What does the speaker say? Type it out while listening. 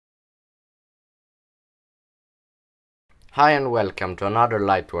Hi and welcome to another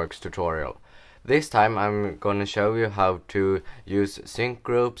Lightworks tutorial. This time I'm gonna show you how to use sync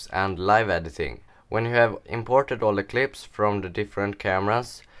groups and live editing. When you have imported all the clips from the different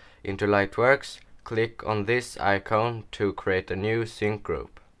cameras into Lightworks, click on this icon to create a new sync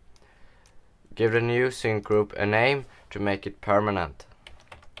group. Give the new sync group a name to make it permanent.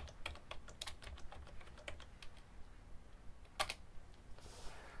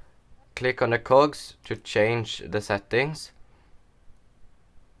 Click on the cogs to change the settings.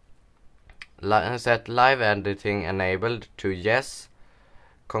 Set live editing enabled to yes,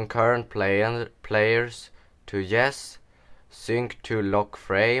 concurrent players to yes, sync to lock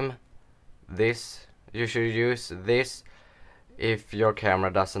frame. You should use this if your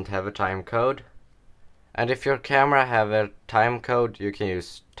camera doesn't have a time code. And if your camera have a time code, you can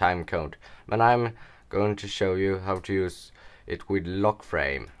use time code. But I'm going to show you how to use it with lock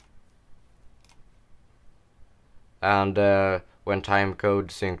frame. And when time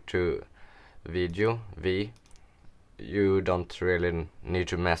code sync to video V, you don't really need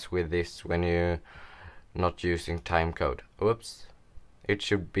to mess with this when you're not using time code. Oops, it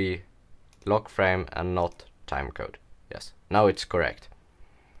should be lock frame and not time code. Yes, now it's correct.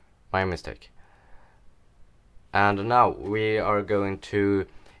 My mistake. And now we are going to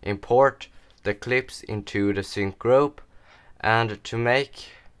import the clips into the sync group, and to make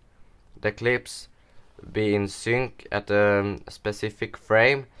the clips be in sync at a specific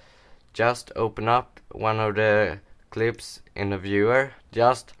frame, just open up one of the clips in the viewer.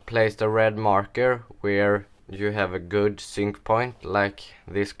 Just place the red marker where you have a good sync point, like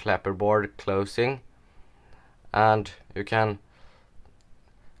this clapperboard closing, and you can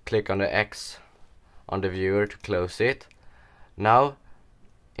click on the X on the viewer to close it. Now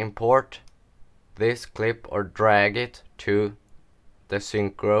import this clip or drag it to the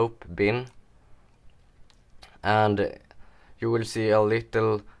sync group bin, and you will see a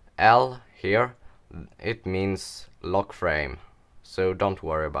little L here. It means lock frame, so don't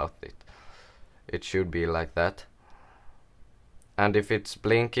worry about it. It should be like that. And if it's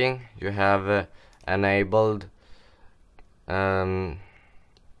blinking, you have enabled allow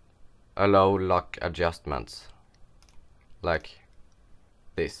lock adjustments, like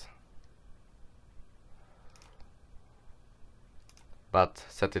this. But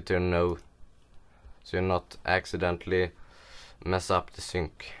set it to no, so you not accidentally mess up the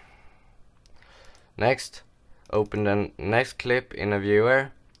sync. Next, open the next clip in a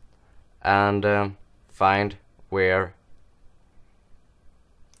viewer and find where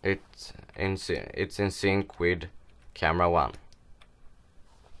it's in sync with camera 1.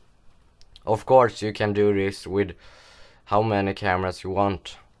 Of course, you can do this with how many cameras you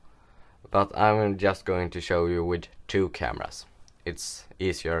want, but I'm just going to show you with 2 cameras. It's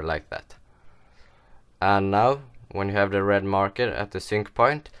easier like that. And now, when you have the red marker at the sync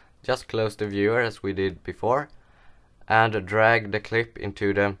point, just close the viewer as we did before and drag the clip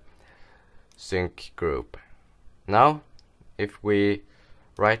into the sync group. Now, if we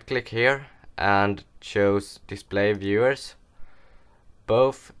right click here and choose display viewers,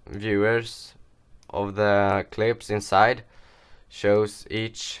 both viewers of the clips inside shows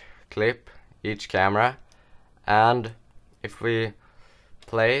each clip, each camera, and if we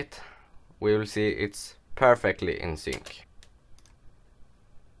play it, we will see it's perfectly in sync.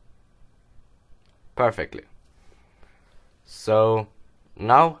 Perfectly. So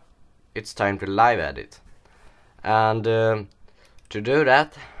now it's time to live edit, and to do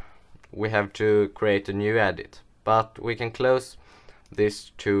that we have to create a new edit, but we can close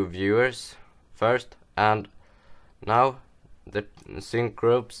these 2 viewers first. And now the sync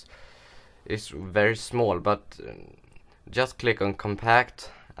groups is very small, but just click on compact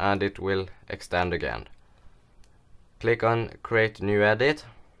and it will extend again. Click on create new edit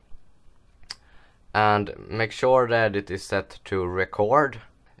and make sure the edit is set to record.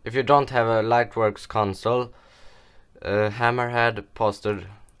 If you don't have a Lightworks console, Hammerhead posted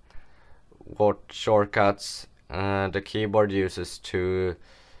what shortcuts the keyboard uses to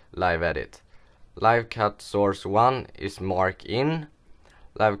live edit. Live cut source 1 is mark in,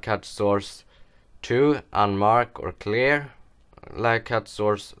 live cut source 2 unmark or clear, live cut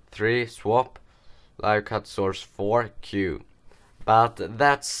source 3 swap, live cut source 4 Q. But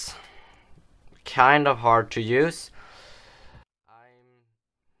that's kind of hard to use.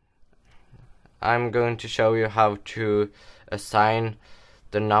 I'm going to show you how to assign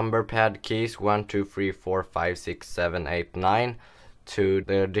the number pad keys 1, 2, 3, 4, 5, 6, 7, 8, 9 to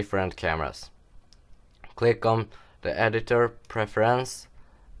the different cameras. Click on the editor preference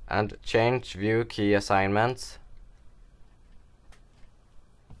and change view key assignments,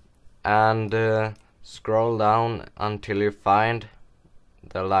 and scroll down until you find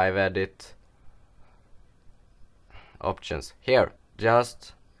the live edit options. Here,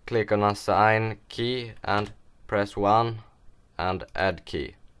 just click on assign key and press 1 and add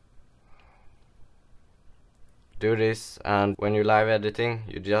key. Do this, and when you're live editing,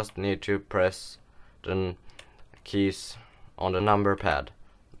 you just need to press the keys on the number pad.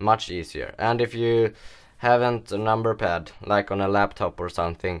 Much easier. And if you haven't a number pad, like on a laptop or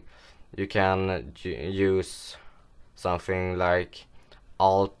something, you can use something like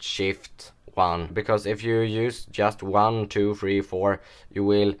Alt-Shift-1, because if you use just 1, 2, 3, 4, you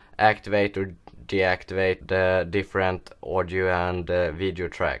will activate or deactivate the different audio and video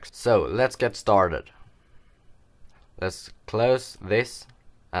tracks. So let's get started. Let's close this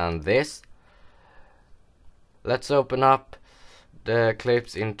and this. Let's open up the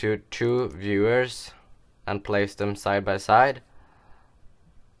clips into 2 viewers and place them side by side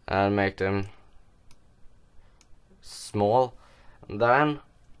and make them small. And then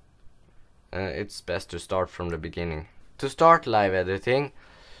it's best to start from the beginning. To start live editing,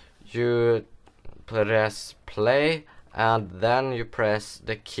 you press play and then you press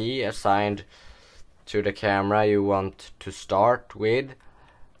the key assigned to the camera you want to start with,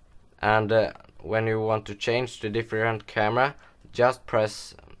 and when you want to change to different camera, just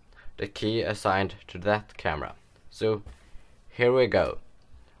press the key assigned to that camera. So here we go.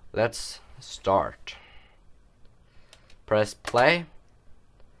 Let's start. Press play,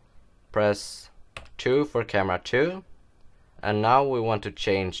 press 2 for camera 2, and now we want to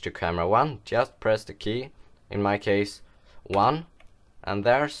change to camera 1. Just press the key, in my case 1, and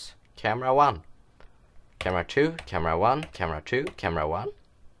there's camera 1. Camera 2, camera 1, camera 2, camera 1.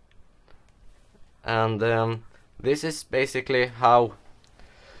 And this is basically how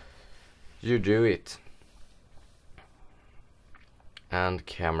you do it. And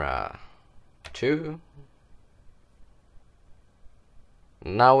camera 2.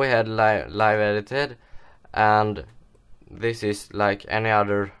 Now we had live edited, and this is like any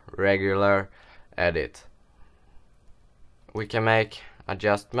other regular edit. We can make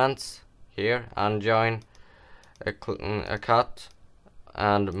adjustments here, unjoin, a cut,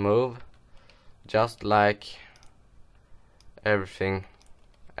 and move, just like everything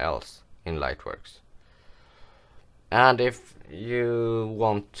else in Lightworks. And if you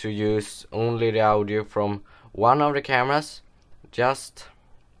want to use only the audio from one of the cameras, just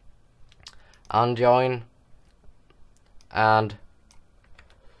unjoin and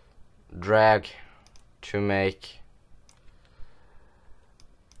drag to make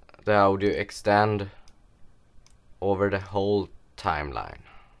the audio extend over the whole timeline,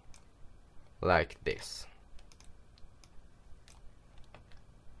 like this.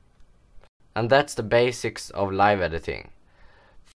 And that's the basics of live editing.